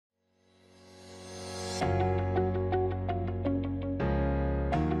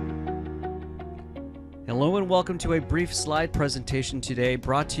Hello and welcome to a brief slide presentation today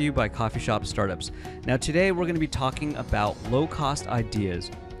brought to you by Coffee Shop Startups. Now today we're going to be talking about low-cost ideas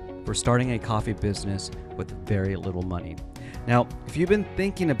for starting a coffee business with very little money. Now, if you've been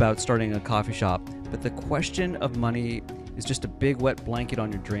thinking about starting a coffee shop, but the question of money is just a big wet blanket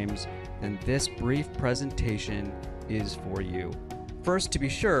on your dreams, then this brief presentation is for you. First, to be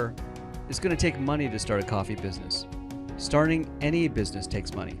sure, it's going to take money to start a coffee business. Starting any business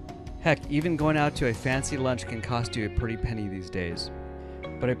takes money. Heck, even going out to a fancy lunch can cost you a pretty penny these days.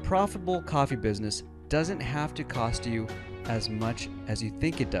 But a profitable coffee business doesn't have to cost you as much as you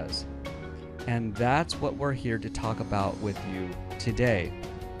think it does. And that's what we're here to talk about with you today.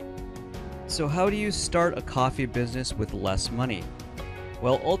 So how do you start a coffee business with less money?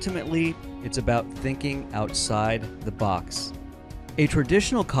 Well, ultimately, it's about thinking outside the box. A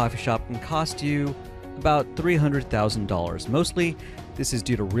traditional coffee shop can cost you about $300,000. Mostly, this is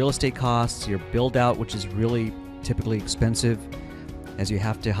due to real estate costs, your build out, which is really typically expensive, as you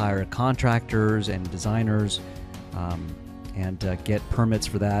have to hire contractors and designers and get permits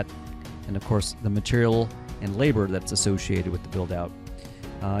for that. And of course, the material and labor that's associated with the build out.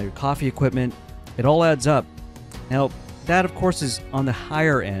 Your coffee equipment, it all adds up. Now, that of course is on the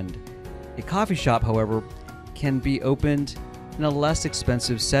higher end. A coffee shop, however, can be opened in a less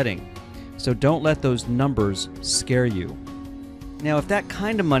expensive setting. So don't let those numbers scare you. Now, if that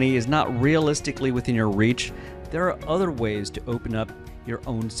kind of money is not realistically within your reach, there are other ways to open up your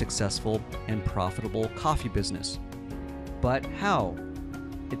own successful and profitable coffee business. But how?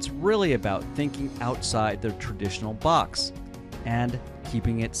 It's really about thinking outside the traditional box and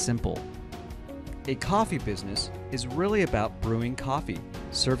keeping it simple. A coffee business is really about brewing coffee,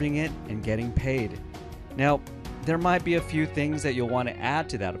 serving it, and getting paid. Now, there might be a few things that you'll want to add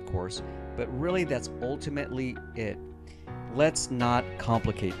to that, of course, but really that's ultimately it. Let's not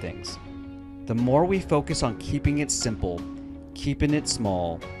complicate things. The more we focus on keeping it simple, keeping it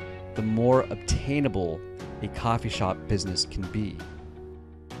small, the more obtainable a coffee shop business can be.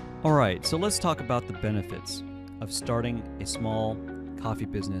 All right, so let's talk about the benefits of starting a small coffee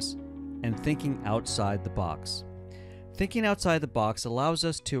business and thinking outside the box. Thinking outside the box allows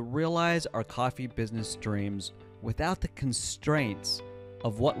us to realize our coffee business dreams without the constraints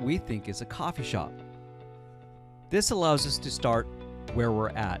of what we think is a coffee shop. This allows us to start where we're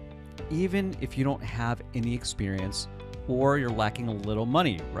at, even if you don't have any experience or you're lacking a little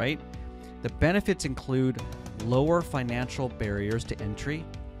money, right? The benefits include lower financial barriers to entry,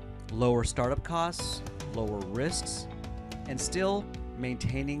 lower startup costs, lower risks, and still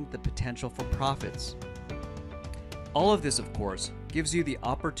maintaining the potential for profits. All of this, of course, gives you the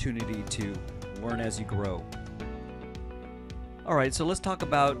opportunity to learn as you grow. All right, so let's talk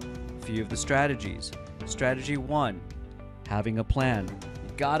about a few of the strategies. Strategy 1, having a plan.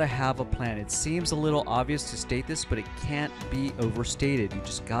 You gotta have a plan. It seems a little obvious to state this, but it can't be overstated. You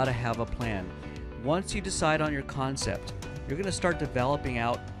just gotta have a plan. Once you decide on your concept, you're gonna start developing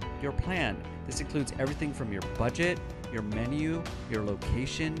out your plan. This includes everything from your budget, your menu, your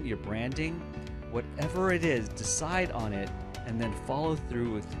location, your branding, whatever it is, decide on it and then follow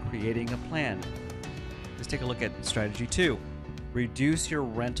through with creating a plan. Let's take a look at strategy 2. Reduce your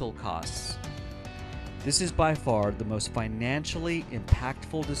rental costs. This is by far the most financially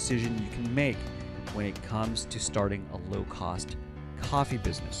impactful decision you can make when it comes to starting a low-cost coffee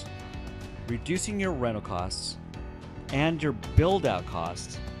business. Reducing your rental costs and your build-out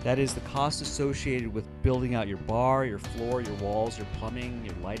costs, that is the cost associated with building out your bar, your floor, your walls, your plumbing,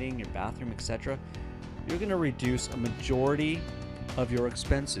 your lighting, your bathroom, etc., you're going to reduce a majority of your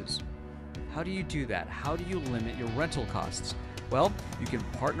expenses. How do you do that? How do you limit your rental costs? Well, you can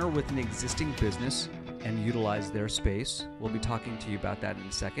partner with an existing business and utilize their space. We'll be talking to you about that in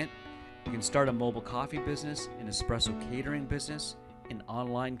a second. You can start a mobile coffee business, an espresso catering business, an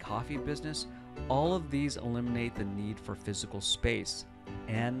online coffee business. All of these eliminate the need for physical space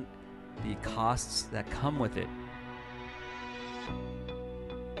and the costs that come with it.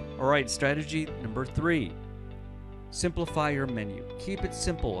 All right, strategy number 3. Simplify your menu. Keep it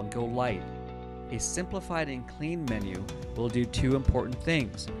simple and go light. A simplified and clean menu will do 2 important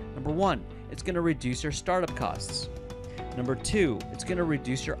things. Number 1, it's going to reduce your startup costs. Number 2, it's going to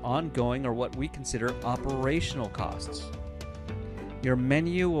reduce your ongoing or what we consider operational costs. Your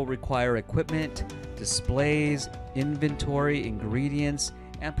menu will require equipment, displays, inventory, ingredients,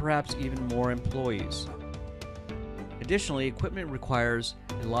 and perhaps even more employees. Additionally, equipment requires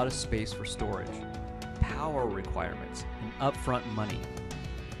a lot of space for storage, power requirements, and upfront money.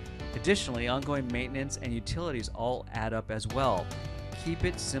 Additionally, ongoing maintenance and utilities all add up as well. Keep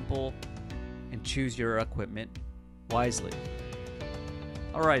it simple and choose your equipment wisely.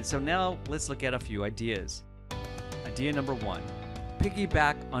 All right, so now let's look at a few ideas. Idea number 1,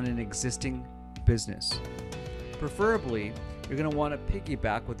 piggyback on an existing business. Preferably, you're going to want to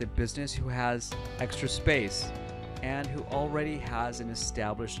piggyback with a business who has extra space and who already has an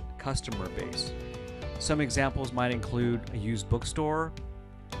established customer base. Some examples might include a used bookstore,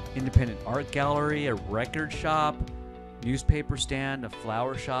 independent art gallery, a record shop, newspaper stand, a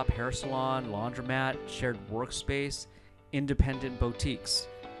flower shop, hair salon, laundromat, shared workspace, independent boutiques.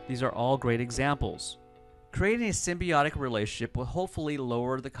 These are all great examples. Creating a symbiotic relationship will hopefully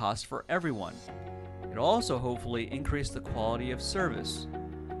lower the cost for everyone. It'll also hopefully increase the quality of service,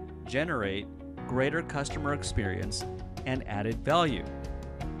 generate greater customer experience, and added value.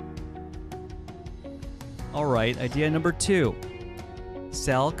 All right, idea number 2,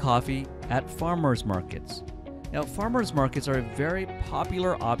 sell coffee at farmers markets. Now, farmers markets are a very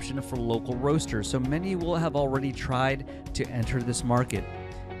popular option for local roasters, so many will have already tried to enter this market.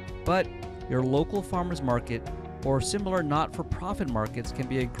 But your local farmers market or similar not-for-profit markets can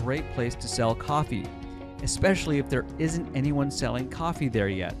be a great place to sell coffee, especially if there isn't anyone selling coffee there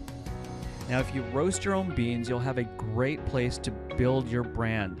yet. Now, if you roast your own beans, you'll have a great place to build your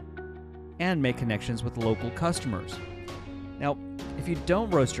brand and make connections with local customers. Now, if you don't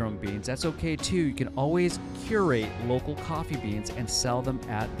roast your own beans, that's okay too. You can always curate local coffee beans and sell them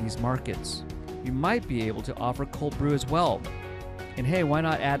at these markets. You might be able to offer cold brew as well. And hey, why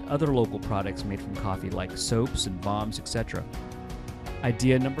not add other local products made from coffee like soaps and bombs, etc.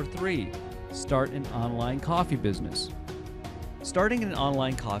 Idea number 3, start an online coffee business. Starting an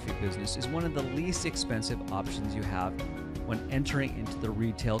online coffee business is one of the least expensive options you have when entering into the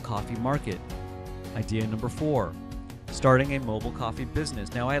retail coffee market. Idea number 4, starting a mobile coffee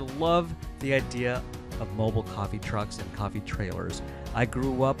business. Now, I love the idea of mobile coffee trucks and coffee trailers. I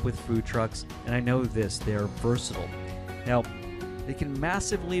grew up with food trucks and I know this, they're versatile. Now, they can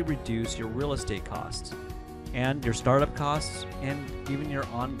massively reduce your real estate costs and your startup costs and even your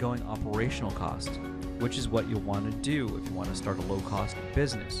ongoing operational costs, which is what you'll want to do if you want to start a low-cost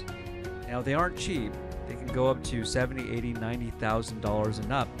business. Now, they aren't cheap. They can go up to $70,000, $80,000, $90,000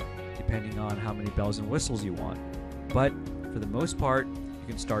 and up, depending on how many bells and whistles you want. But for the most part, you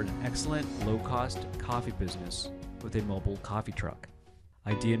can start an excellent low-cost coffee business with a mobile coffee truck.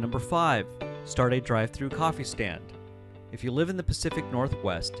 Idea number 5, start a drive-through coffee stand. If you live in the Pacific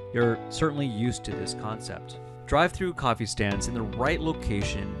Northwest, you're certainly used to this concept. Drive-through coffee stands in the right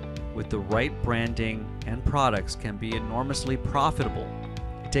location with the right branding and products can be enormously profitable.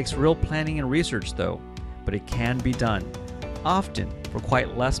 It takes real planning and research though, but it can be done, often for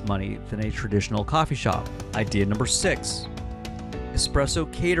quite less money than a traditional coffee shop. Idea number 6, espresso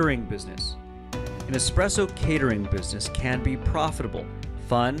catering business. An espresso catering business can be profitable,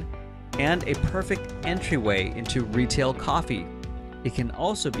 fun, and a perfect entryway into retail coffee. It can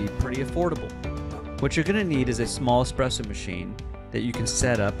also be pretty affordable. What you're going to need is a small espresso machine that you can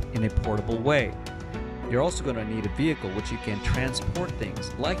set up in a portable way. You're also going to need a vehicle which you can transport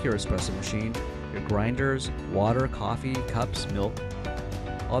things like your espresso machine, your grinders, water, coffee, cups, milk,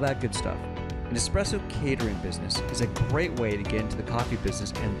 all that good stuff. An espresso catering business is a great way to get into the coffee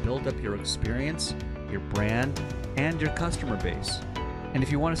business and build up your experience, your brand, and your customer base. And if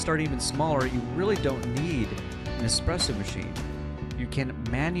you want to start even smaller, you really don't need an espresso machine. You can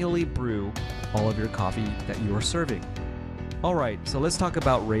manually brew all of your coffee that you are serving. All right, so let's talk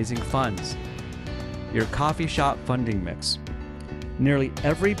about raising funds. Your coffee shop funding mix. Nearly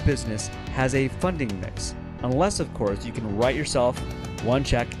every business has a funding mix, unless of course you can write yourself one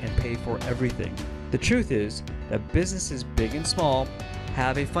check and pay for everything. The truth is that businesses big and small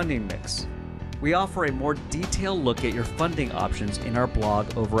have a funding mix. We offer a more detailed look at your funding options in our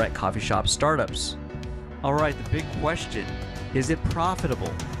blog over at Coffee Shop Startups. All right, the big question, is it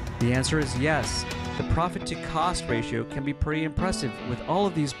profitable? The answer is yes. The profit to cost ratio can be pretty impressive with all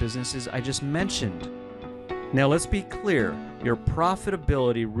of these businesses I just mentioned. Now let's be clear, your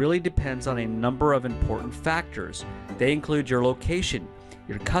profitability really depends on a number of important factors. They include your location,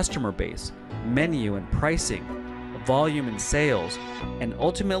 your customer base, menu and pricing, volume and sales, and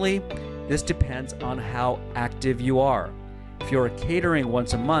ultimately, this depends on how active you are. If you're catering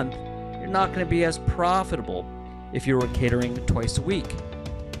once a month, you're not going to be as profitable if you were catering twice a week.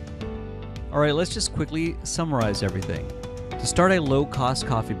 All right, let's just quickly summarize everything. To start a low-cost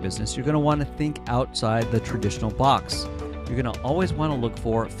coffee business, you're going to want to think outside the traditional box. You're going to always want to look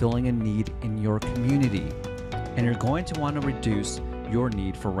for filling a need in your community, and you're going to want to reduce your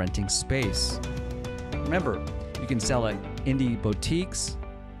need for renting space. Remember, you can sell at indie boutiques,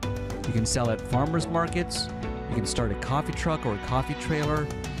 you can sell at farmers markets, you can start a coffee truck or a coffee trailer,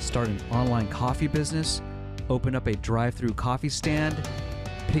 start an online coffee business, open up a drive-through coffee stand,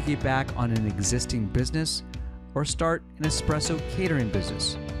 piggyback on an existing business, or start an espresso catering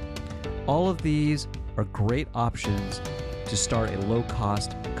business. All of these are great options to start a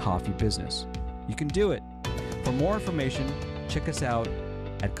low-cost coffee business. You can do it. For more information, check us out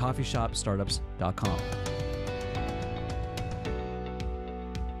at coffeeshopstartups.com.